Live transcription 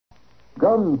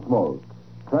Gunsmoke,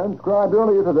 transcribed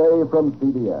earlier today from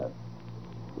CBS.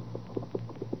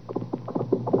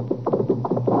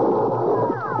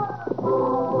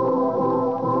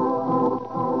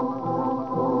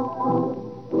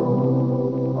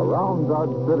 Around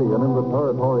Dodge City and in the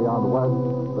territory on West,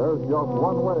 there's just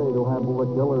one way to handle the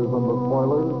killers and the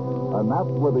spoilers, and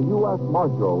that's with a U.S.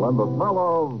 Marshal and the smell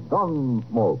of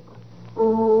Gunsmoke.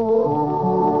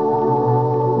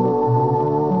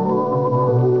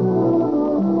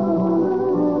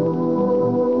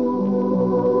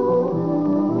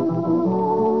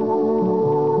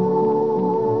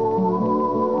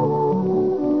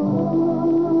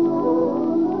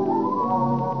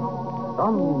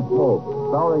 Gunsmoke,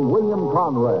 starring William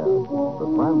Conrad, the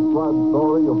transcribed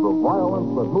story of the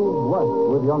violence that moved west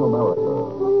with young America.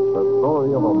 The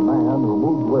story of a man who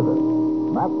moved with it.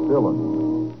 Matt Dillon,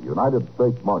 United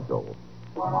States Marshal.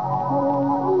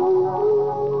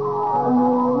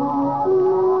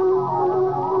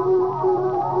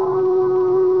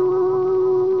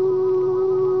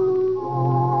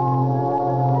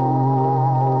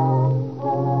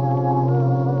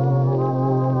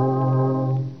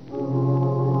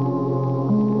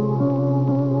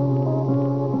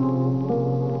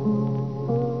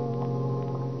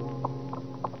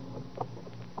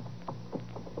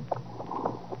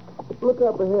 Look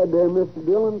up ahead there, Mr.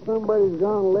 Dillon. Somebody's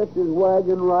gone and left his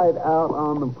wagon right out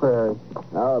on the prairie.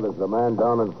 No, there's a man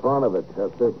down in front of it,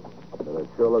 Chester. But it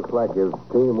sure looks like his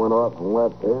team went off and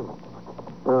left him.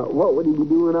 What would he be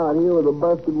doing out here with a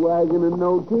busted wagon and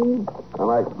no team?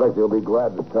 And I expect he'll be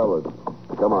glad to tell us.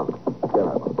 Come on, get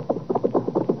up.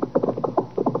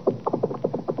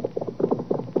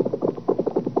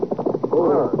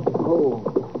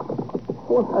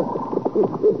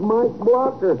 It's Mike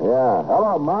Blocker. Yeah.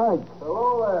 Hello, Mike.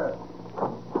 Hello there.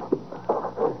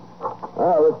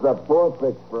 Oh, this is a poor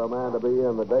fix for a man to be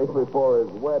in the day before his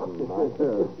wedding.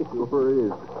 Sure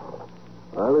is.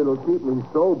 Well, it'll keep me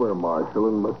sober, Marshal,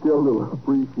 and Matilda will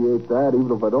appreciate that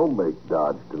even if I don't make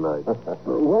Dodge tonight.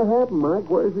 What happened, Mike?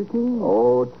 Where's your team?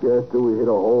 Oh, Chester, we hit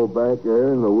a hole back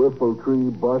there, and the whiffle tree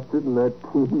busted, and that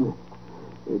team...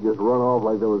 They just run off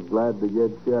like they was glad to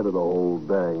get shed of the whole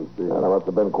dang thing. Well, it must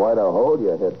have been quite a hole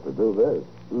you hit to do this.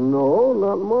 No,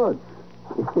 not much.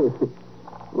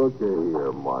 Look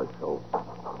here, Marshal.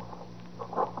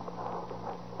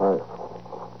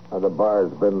 The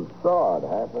bar's been sawed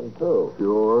half in two.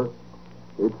 Sure.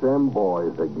 It's them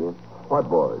boys again. What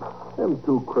boys? Them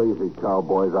two crazy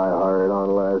cowboys I hired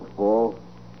on last fall.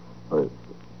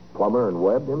 Plummer and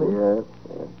Webb, you mean? Yeah.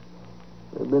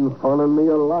 They've been funning me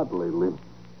a lot lately.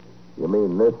 You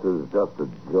mean this is just a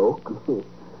joke?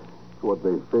 It's what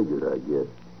they figured, I guess.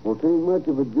 Well, it ain't much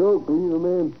of a joke to leave a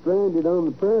man stranded on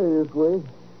the prairie this way,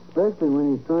 especially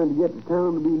when he's trying to get to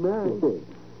town to be married.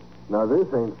 Now, this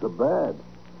ain't so bad.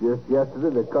 Just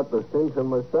yesterday, they cut the cinch on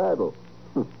my saddle.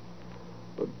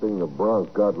 Good thing the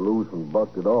bronc got loose and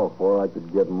bucked it off before I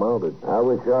could get mounted. I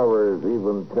wish I were as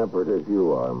even-tempered as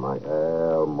you are, Mike.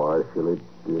 Well, Marshal, it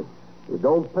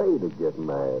don't pay to get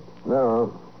mad.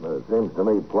 No, but it seems to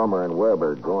me Plummer and Webb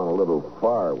are going a little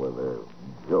far with their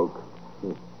joke.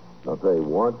 Don't they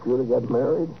want you to get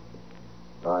married?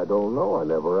 I don't know. I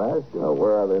never asked them.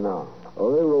 Where are they now?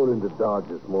 Oh, they rode into Dodge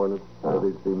this morning.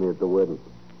 They'd see me at the wedding.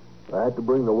 I had to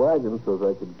bring the wagon so that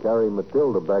I could carry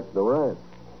Matilda back to the ranch.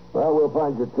 Well, we'll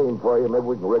find your team for you. Maybe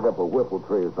we can rig up a whiffle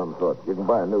tree of some sort. You can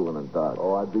buy a new one in Dodge.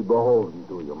 Oh, I'd be beholden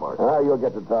to you, Marshal. You'll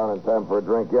get to town in time for a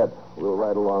drink yet. We'll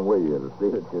ride along with you to see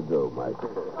what you do, Mike.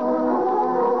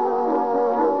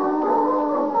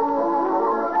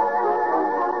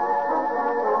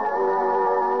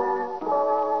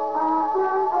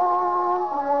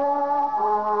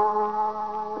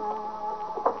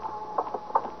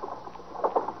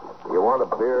 You want a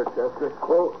beer, Chester?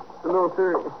 Oh, no,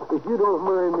 sir. If you don't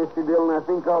mind, Mr. Dillon, I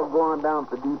think I'll go on down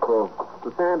to the depot.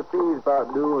 The Santa Fe's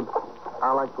about due, and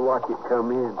I like to watch it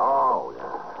come in. Oh, yeah.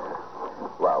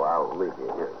 Well, I'll leave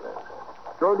you here then.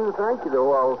 Sure do thank you,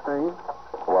 though, all the same.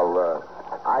 Well,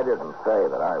 I didn't say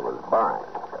that I was buying.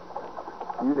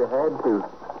 You'd have had to.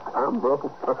 I'm broke.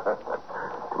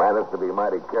 Man has to be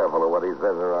mighty careful of what he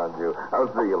says around you. I'll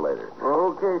see you later.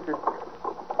 Okay, sir.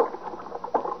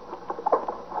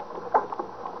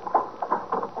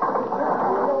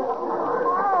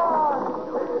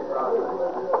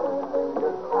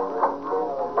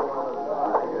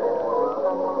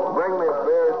 Bring me a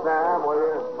beer, Sam, will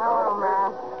you? Hello,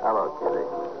 Matt. Hello, Kitty.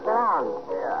 Sit down.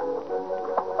 Yeah.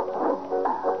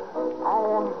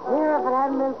 Here, if it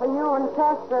hadn't been for you and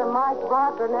Chester, Mike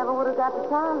Blocker never would have got to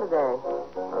town today.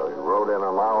 We rode in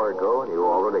an hour ago, and you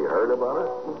already heard about it?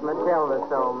 Matilda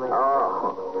told me.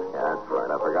 Oh, yeah, that's right.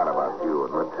 I forgot about you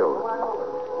and Matilda.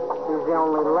 the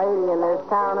only lady in this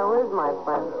town who is my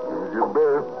friend. Here's your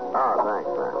beer. Oh, thanks,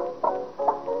 man.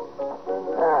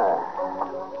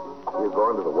 You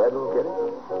going to the wedding, Kitty?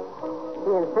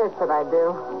 She insists that I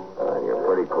do. You're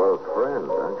pretty close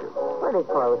friends, aren't you? Pretty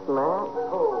close, Matt.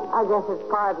 I guess it's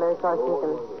partly so she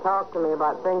can talk to me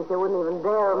about things she wouldn't even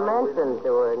dare mention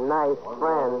to her nice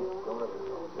friends.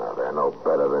 Now, they're no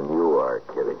better than you are,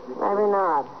 Kitty. Maybe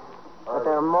not. But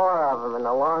there are more of them in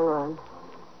the long run.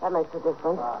 That makes a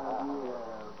difference.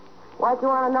 What do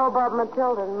you want to know about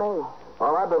Matilda and me?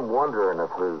 Well, I've been wondering if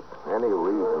there's any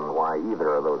reason why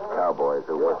either of those cowboys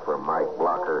who work for Mike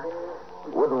Blocker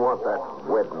wouldn't want that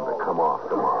wedding to come off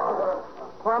tomorrow.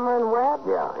 Plummer and Webb?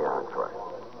 Yeah, that's right.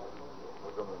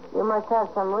 You must have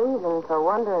some reason for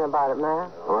wondering about it, Matt.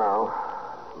 Well,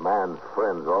 man's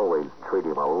friends always treat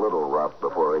him a little rough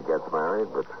before he gets married,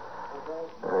 but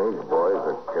these boys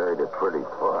have carried it pretty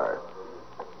far.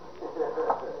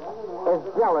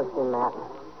 It's jealousy, Matt.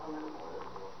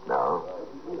 No?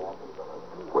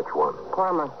 Which one?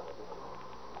 Plummer.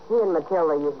 He and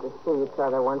Matilda used to see each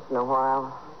other once in a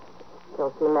while.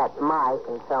 Till she met Mike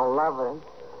and fell in love with him.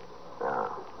 Yeah.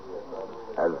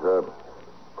 Has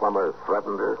Plummer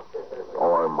threatened her?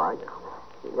 Or Mike?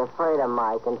 He's afraid of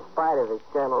Mike in spite of his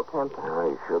gentle temper. Yeah,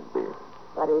 he should be.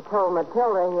 But he told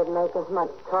Matilda he'd make as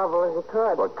much trouble as he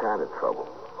could. What kind of trouble?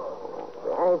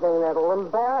 Anything that'll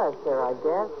embarrass her, I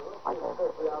guess. Like a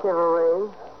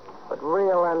chivalry, but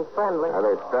real unfriendly. Now,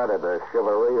 they started their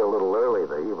chivalry a little early.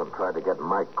 They even tried to get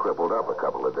Mike crippled up a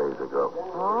couple of days ago.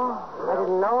 Oh, I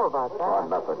didn't know about that. Well,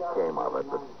 nothing came of it,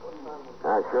 but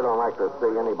I sure don't like to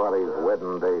see anybody's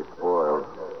wedding day spoiled.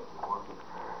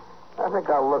 I think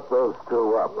I'll look those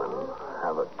two up and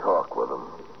have a talk with them.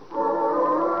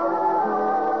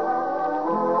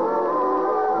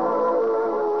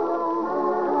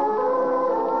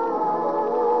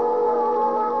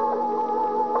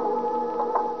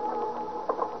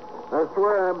 I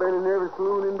swear I've been in every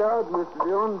saloon in Dodge, Mr.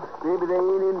 Dillon. Maybe they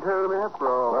ain't in town after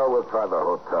all. Well, we'll try the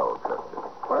hotel, Chester.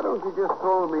 Why don't you just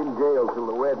throw them in jail till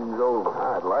the wedding's over?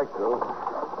 I'd like to.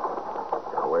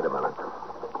 Now, wait a minute.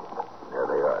 There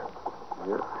they are.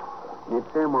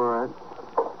 It's him, all right.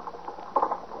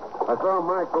 I saw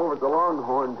Mike over at the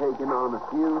Longhorn taking on a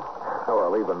few.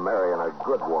 Well, even marrying a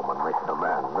good woman makes a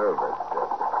man nervous,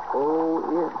 Chester. Oh,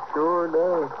 it sure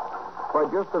does. Why,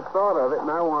 just the thought of it,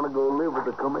 and I want to go live with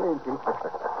the Comanche.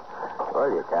 Well,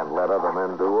 you can't let other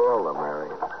men do all the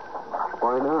marrying.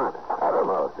 Why not? I don't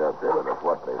know, Chester, but it's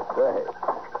what they say.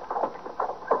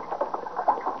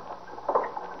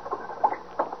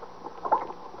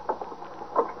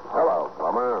 Hello,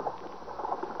 Plummer.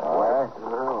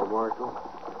 Hello, Marshal.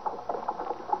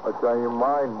 What's on your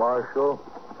mind, Marshal?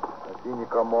 I seen you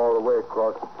come all the way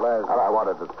across the plaza. Well, I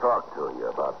wanted to talk to you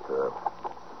about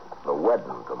the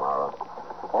wedding tomorrow.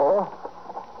 Oh?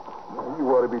 You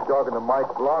ought to be talking to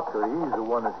Mike Blocker. He's the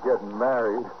one that's getting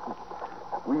married.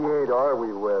 We ain't, are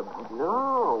we, Webb?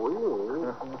 No, we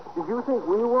ain't. Did you think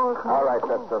we were? All right,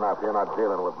 that's enough. You're not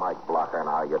dealing with Mike Blocker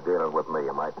now. You're dealing with me,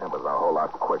 and my temper's a whole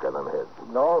lot quicker than his.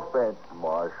 No offense,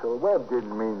 Marshal. Webb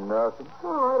didn't mean nothing. No,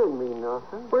 I didn't mean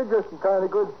nothing. We're just in kind of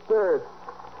good spirits.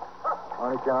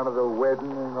 On account of the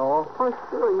wedding and all. Well,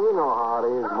 sure, you know how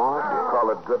it is, Marshal. You call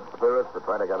it good spirits to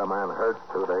try to get a man hurt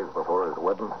 2 days before his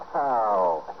wedding?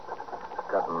 How?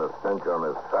 Cutting the cinch on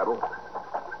his saddle?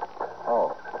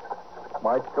 Oh.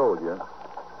 Mike told you.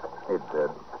 He did.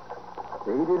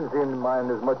 He didn't seem to mind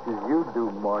as much as you do,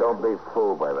 Marshal. Don't be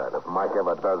fooled by that. If Mike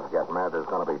ever does get mad, there's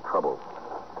going to be trouble.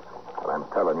 But I'm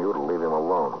telling you to leave him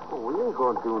alone. Well, we ain't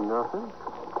going to do nothing.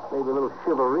 Maybe a little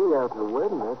chivalry after the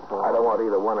wedding, that's all. I don't want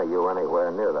either one of you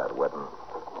anywhere near that wedding.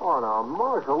 Oh, now,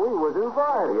 Marshal, we was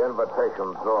invited. The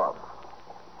invitation's off.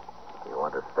 You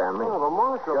understand me? Oh, but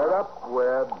Marshal... Shut up,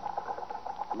 Webb.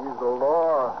 He's the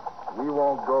law. We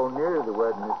won't go near the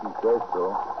wedding if he says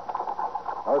so.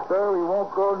 Oh, sir, we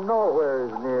won't go nowhere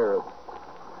near it.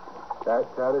 That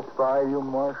satisfy you,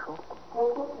 Marshal?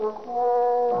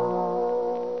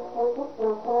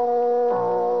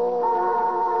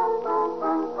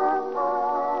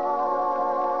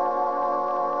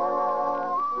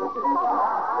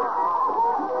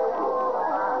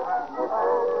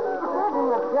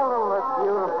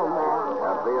 Beautiful, man.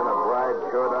 Being a bride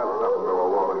sure does something to a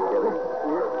woman, Kitty.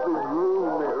 It's the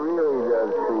groom that really does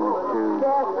things, too.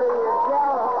 Chester, you're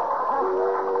jealous.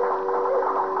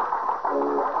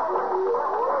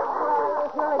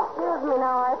 If you'll excuse me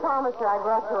now, I promised her I'd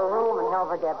rush to her room and help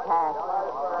her get packed.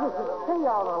 You should see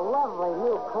all the lovely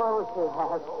new clothes she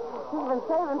has. She's been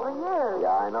saving for years.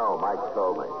 Yeah, I know. Mike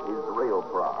told me. He's real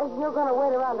proud. You're going to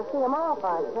wait around to see him off,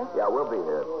 aren't you? Yeah, we'll be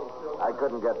here. I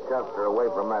couldn't get Chester away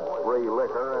from that free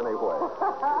liquor anyway.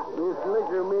 This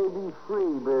liquor may be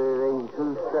free, but it ain't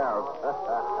too stout.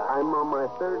 I'm on my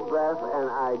third glass, and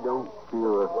I don't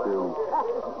feel a thing.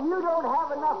 You don't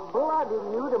have enough blood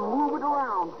in you to move it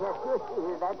around, Chester.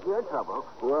 That's your trouble.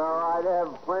 Well, I'd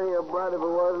have plenty of blood if it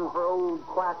wasn't for old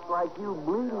quacks like you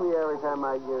bleeding me every time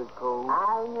I get a cold.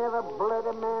 I never bled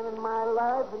a man in my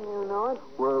life, and you know it.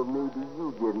 Well, maybe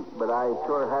you didn't, but I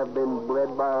sure have been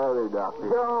bled by other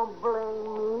doctors. Don't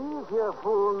blame me if you're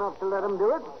fool enough to let him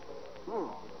do it.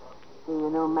 See,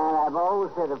 you know, Matt, I've always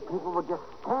said if people would just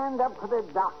stand up to their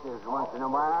doctors once in a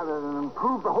while, it'll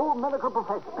improve the whole medical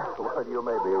profession. Well, you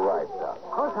may be right, Doc.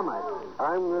 Of course I might.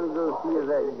 I'm going to go see if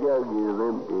that jug is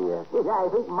empty yet. Yeah, I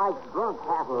think Mike's drunk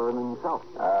half of it himself.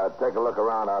 Take a look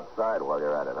around outside while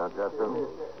you're at it, huh, Chester?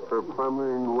 For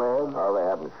Plummer and Webb? Oh, they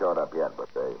haven't showed up yet,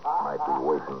 but they might be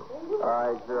waiting. All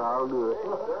right, sir, I'll do it.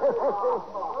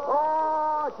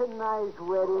 Oh, it's a nice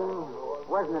wedding.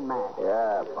 Wasn't it, Matt?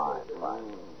 Yeah, fine.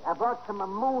 I brought some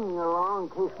ammonia along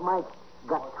in case Mike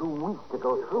got too weak to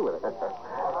go through with it.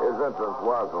 His entrance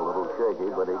was a little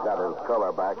shaky, but he got his color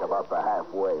back about the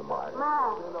halfway mark.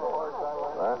 Matt.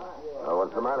 What? Oh,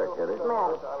 what's the matter, Kitty?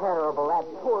 Matt, it's terrible. That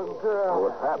poor girl. Oh,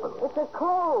 what's happened? It's her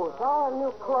clothes, all her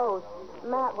new clothes.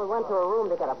 Matt, we went to her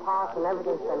room to get a pack, and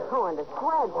everything's been going to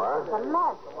shreds. What? It's a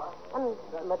mess. And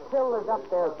Matilda's up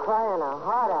there crying her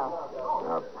heart out.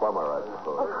 Plumber, I Of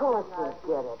suppose. course she'd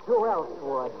get it. Who else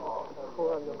would?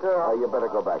 Poor girl. You better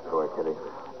go back to her, Kitty.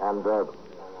 And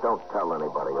don't tell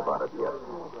anybody about it yet.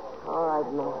 All right,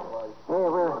 Matt. Hey,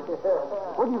 well,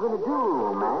 what are you going to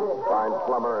do, man? Find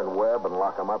Plummer and Webb and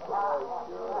lock them up.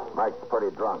 Mike's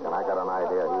pretty drunk, and I got an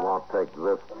idea he won't take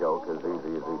this joke as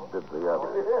easy as he did the other.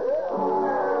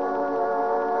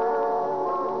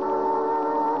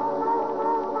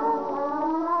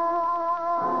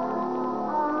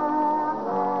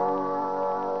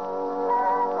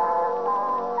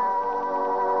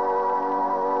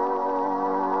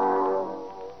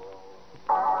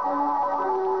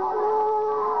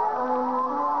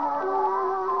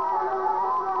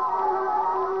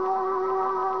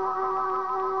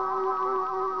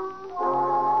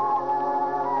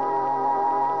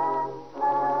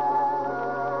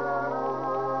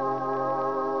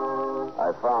 I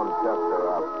found Chester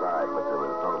outside, but there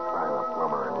was no sign of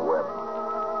Plummer and Webb.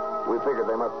 We figured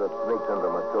they must have sneaked into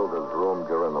Matilda's room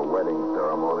during the wedding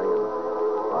ceremony, and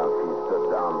while she stood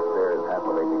downstairs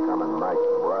happily becoming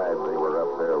Mike's bride, they were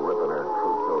up there ripping her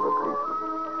trousseau to pieces.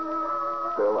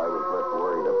 Still, I was less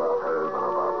worried about her than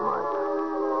about Mike.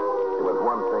 It was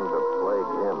one thing to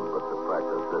plague him, but to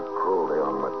practice this cruelty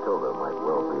on Matilda might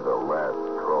well be the last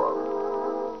straw.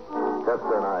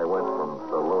 Chester and I went from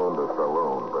saloon to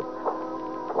saloon, but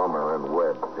Plummer and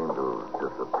Webb seemed to have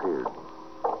disappeared.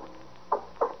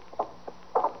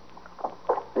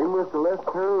 They must have left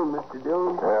town, Mr.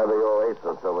 Dillon. Yeah, the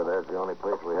Oasis over there is the only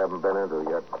place we haven't been into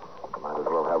yet. Might as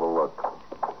well have a look.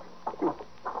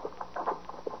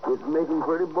 It's making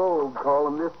pretty bold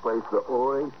calling this place the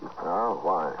Oasis. Oh,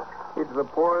 why? It's the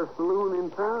poorest saloon in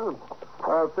town.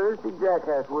 A thirsty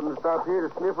jackass wouldn't stop here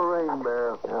to sniff a rain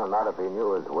barrel. Yeah, not if he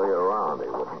knew his way around, he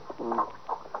wouldn't.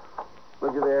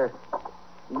 Look at there.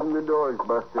 Even the door's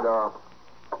busted off.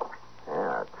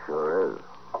 Yeah, it sure is.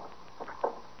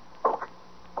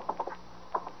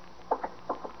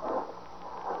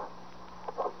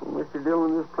 Mr.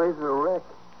 Dillon, this place is a wreck.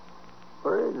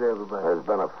 Where is everybody? There's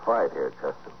been a fight here,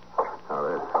 Chester. Oh,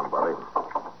 there's somebody.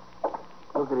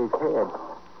 Look at his head.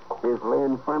 He's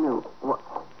laying in front of him. What?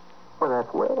 Well,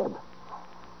 that's Webb.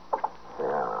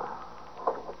 Yeah.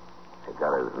 He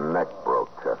got his neck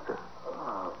broke, Chester.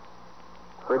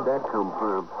 Where'd that come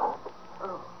from?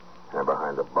 They're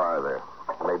behind the bar there.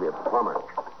 Maybe it's Plummer.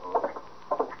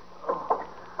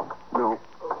 No,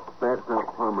 that's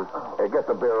not Plummer. Hey, get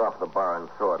the beer off the bar and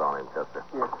throw it on him, Chester.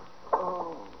 Yes.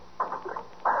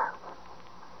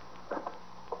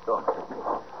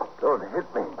 Don't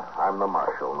hit me. I'm the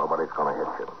marshal. Nobody's going to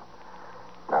hit you.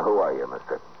 Now, who are you,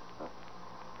 mister?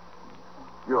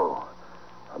 Joe,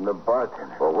 I'm the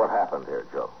bartender. Well, what happened here,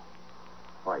 Joe?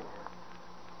 Fight.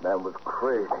 That was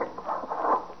crazy.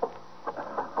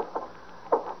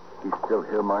 He's still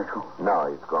here, Marshal? No,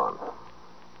 he's gone.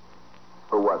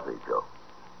 Who was he, Joe?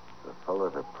 The fellow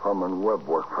that Plummer and Webb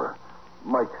worked for.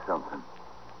 Mike something.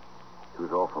 He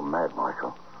was awful mad,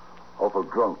 Marshal. Awful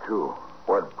drunk, too.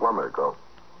 Where'd Plummer go?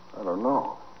 I don't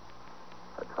know.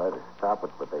 I tried to stop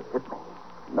it, but they hit me.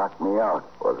 Knocked me out.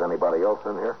 Was anybody else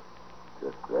in here?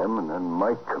 Just them, and then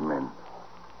Mike come in.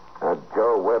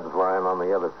 Joe Webb's lying on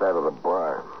the other side of the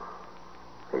bar.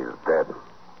 He's dead.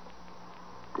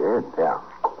 Dead? Yeah.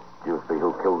 Did you see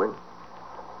who killed him?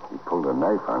 He pulled a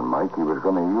knife on Mike. He was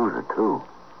going to use it, too.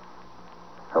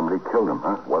 Somebody killed him,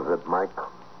 huh? Was it Mike?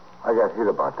 I got hit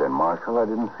about that, Marshal. I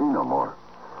didn't see no more.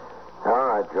 All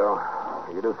right, Joe.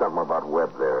 You do something about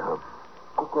Webb there, huh?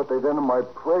 Look what they done to my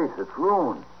place. It's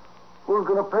ruined. Who's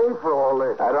going to pay for all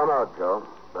this? I don't know, Joe,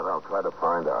 but I'll try to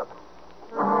find out.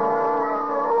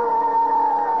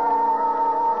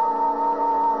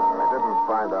 I didn't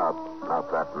find out,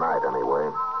 not that night anyway.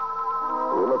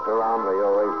 We looked around the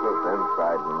oasis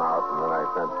inside and out, and then I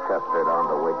sent Chester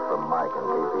down to wait for Mike in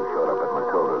case he showed up at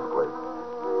Matilda's place.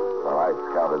 Well, I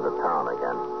scouted the town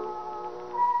again.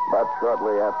 But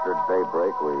shortly after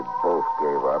daybreak, we both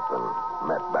gave up and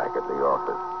met back at the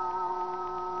office.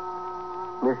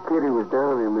 Miss Kitty was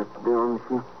down here, Mr. Dillon.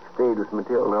 She stayed with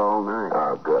Matilda all night.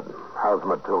 Oh, good. How's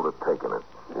Matilda taking it?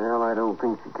 Well, I don't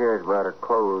think she cares about her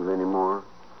clothes anymore.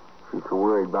 She's so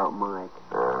worried about Mike.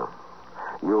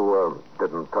 You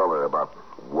didn't tell her about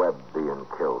Webb being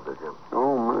killed, did you?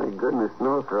 Oh, my goodness,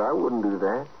 no, sir. I wouldn't do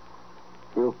that.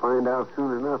 He'll find out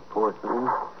soon enough, poor thing.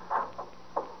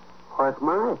 What's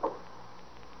Mike?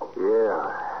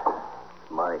 Yeah,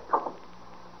 Mike.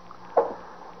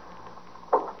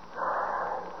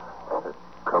 I've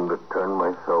come to turn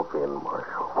myself in,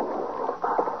 Marshal.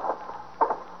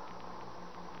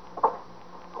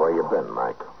 Where you been,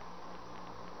 Mike?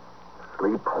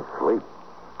 Asleep?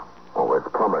 Oh, where's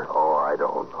Plummer? Oh, I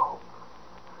don't know.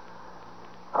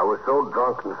 I was so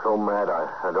drunk and so mad,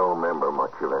 I don't remember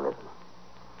much of anything.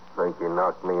 I think he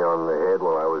knocked me on the head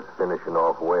while I was finishing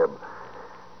off Webb.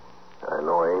 I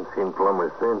know I ain't seen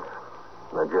Plummer since.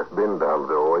 I just been down to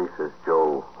the oasis.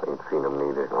 Joe ain't seen him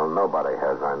neither. Well, nobody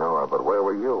has, I know, but where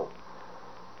were you?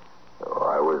 Oh,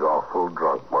 I was awful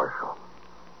drunk, Marshal.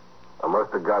 I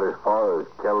must have got as far as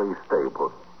Kelly's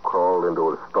stable. Crawled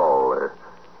into a stall there.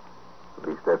 At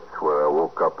least that's where I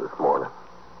woke up this morning.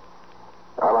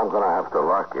 Well, I'm going to have to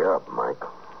lock you up, Mike.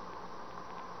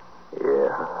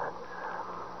 Yeah.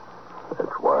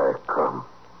 That's why I come.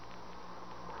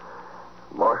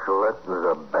 Marshal, that was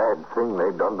a bad thing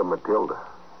they done to Matilda.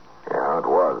 Yeah, it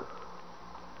was.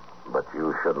 But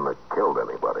you shouldn't have killed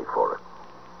anybody for it.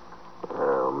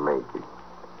 Well, maybe.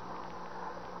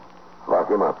 Lock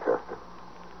him up, Chester.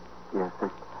 Yes,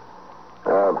 sir.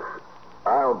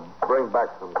 I'll bring back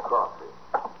some coffee.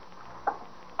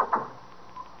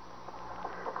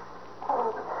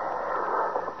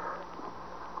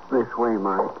 This way,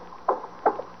 Mike.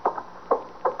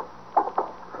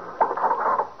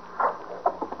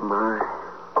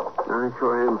 I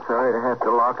sure am sorry to have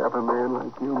to lock up a man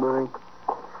like you, Mike.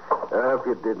 If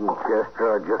you didn't,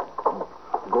 Chester, I'd just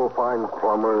go find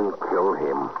Plummer and kill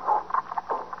him.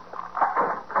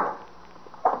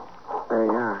 There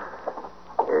you are.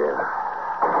 Yeah.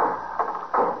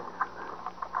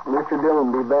 Mr.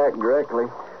 Dillon will be back directly.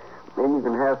 Then you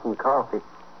can have some coffee.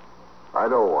 I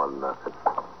don't want nothing.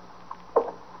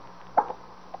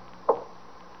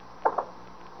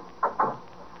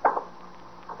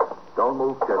 Don't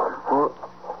move, Chester. Oh,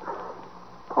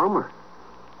 Plummer.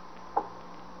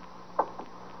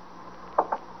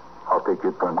 I'll take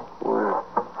your gun. Well,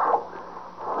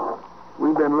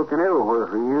 we've been looking everywhere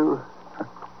for you.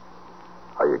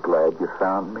 Are you glad you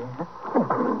found me?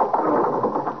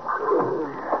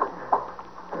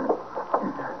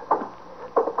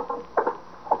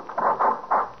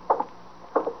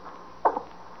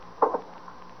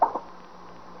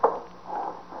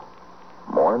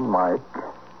 Morning, Mike.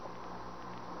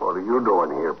 What are you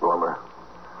doing here, Plummer?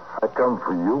 I come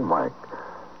for you, Mike.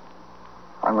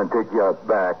 I'm going to take you out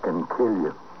back and kill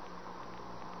you.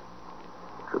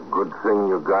 It's a good thing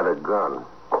you got a gun.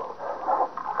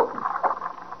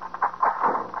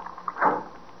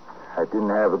 I didn't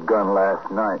have a gun last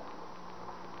night.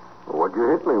 What'd you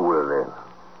hit me with then?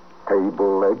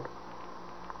 Table leg.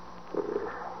 Yeah.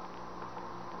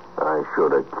 I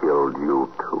should have killed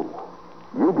you, too.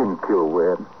 You didn't kill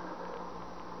Webb.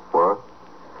 What?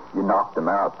 You knocked him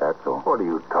out, that's all. What are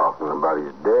you talking about?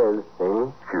 He's dead,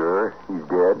 ain't he? Sure, he's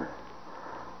dead.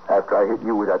 After I hit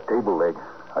you with that table leg,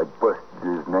 I busted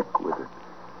his neck with it.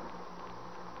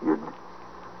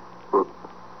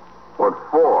 What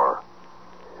for?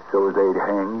 So they'd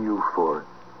hang you for it.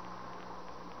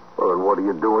 Well, then what are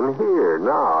you doing here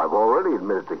now? I've already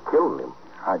admitted to killing him.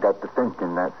 I got to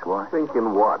thinking, that's why.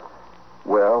 Thinking what?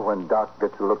 Well, when Doc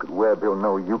gets a look at Webb, he'll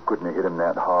know you couldn't have hit him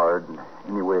that hard.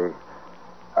 Anyway,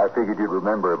 I figured you'd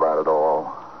remember about it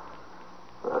all.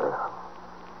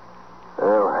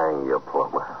 They'll hang you,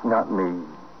 Plummer. Not me.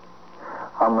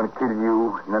 I'm going to kill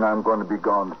you, and then I'm going to be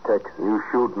gone to Texas. You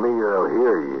shoot me, they'll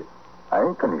hear you. I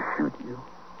ain't going to shoot you.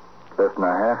 Less than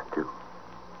I have to.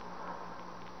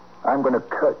 I'm going to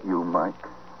cut you, Mike.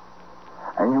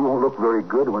 And you won't look very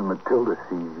good when Matilda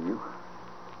sees you.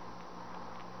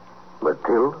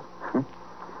 Matilda?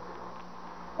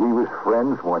 We was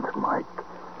friends once, Mike.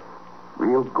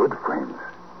 Real good friends.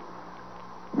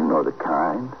 You know the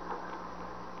kind.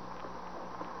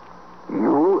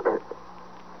 You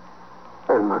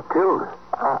and Matilda?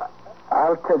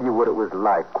 I'll tell you what it was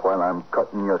like while I'm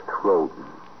cutting your throat.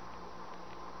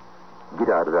 Get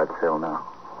out of that cell now.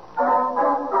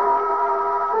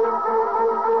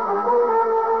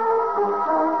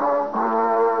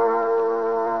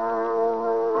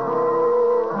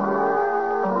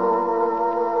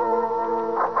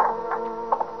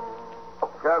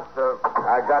 Chester,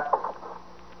 I got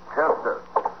Chester.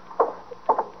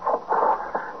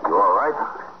 You all right?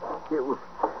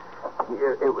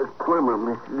 It was Plummer,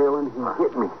 Miss Dillon. He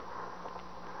hit me.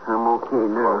 I'm okay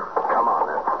now. Come on,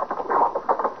 then. Come on.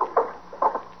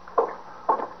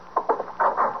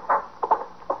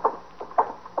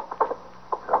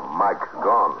 So Mike's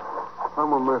gone.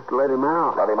 Plummer must let him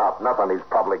out. Let him out. Nothing. He's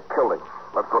probably killed him.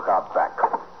 Let's look out back.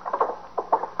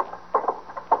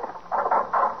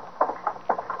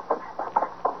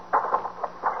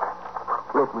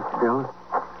 Look, Mr. Dillon.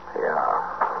 Yeah.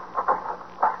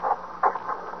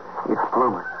 It's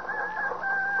Plummer.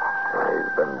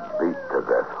 He's been beat to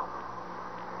death.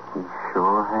 He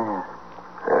sure has.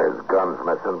 His gun's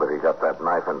missing, but he got that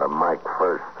knife into Mike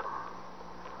first.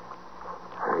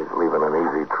 He's leaving an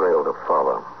easy trail to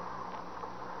follow.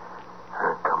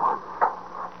 Come on.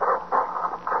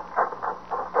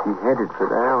 He headed for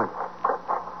the alley.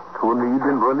 I wonder you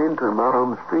didn't run into him out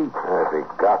on the street. If he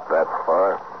got that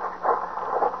far.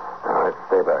 All right,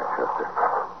 stay back, Chester.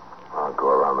 I'll go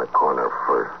around the corner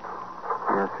first.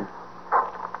 Yes, sir.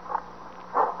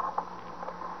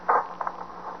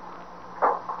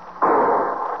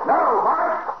 No,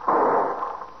 Mike!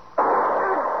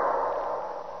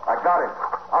 I got him.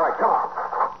 All right, come on.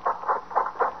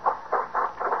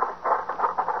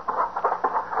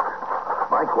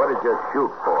 Mike, what did you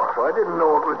shoot for? Well, I didn't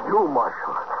know it was you,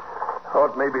 Marshal.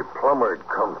 Thought maybe Plummer had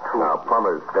come through. Now,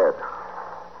 Plummer's dead.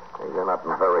 You're not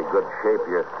in very good shape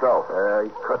yourself. He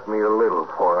cut me a little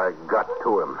before I got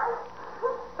to him.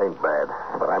 Ain't bad.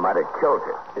 But I might have killed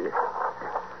you.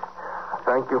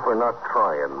 Thank you for not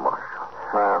trying, Marshal.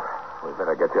 Well, we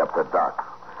better get you up to Doc.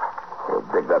 He'll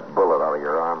dig that bullet out of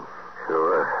your arm.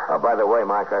 Sure. By the way,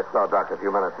 Mike, I saw Doc a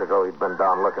few minutes ago. He'd been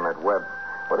down looking at Webb.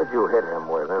 What did you hit him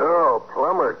with? Oh,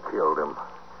 Plummer killed him.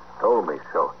 Told me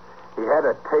so. He had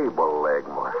a table leg,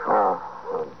 Marshal.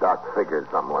 Doc figured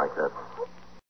something like that.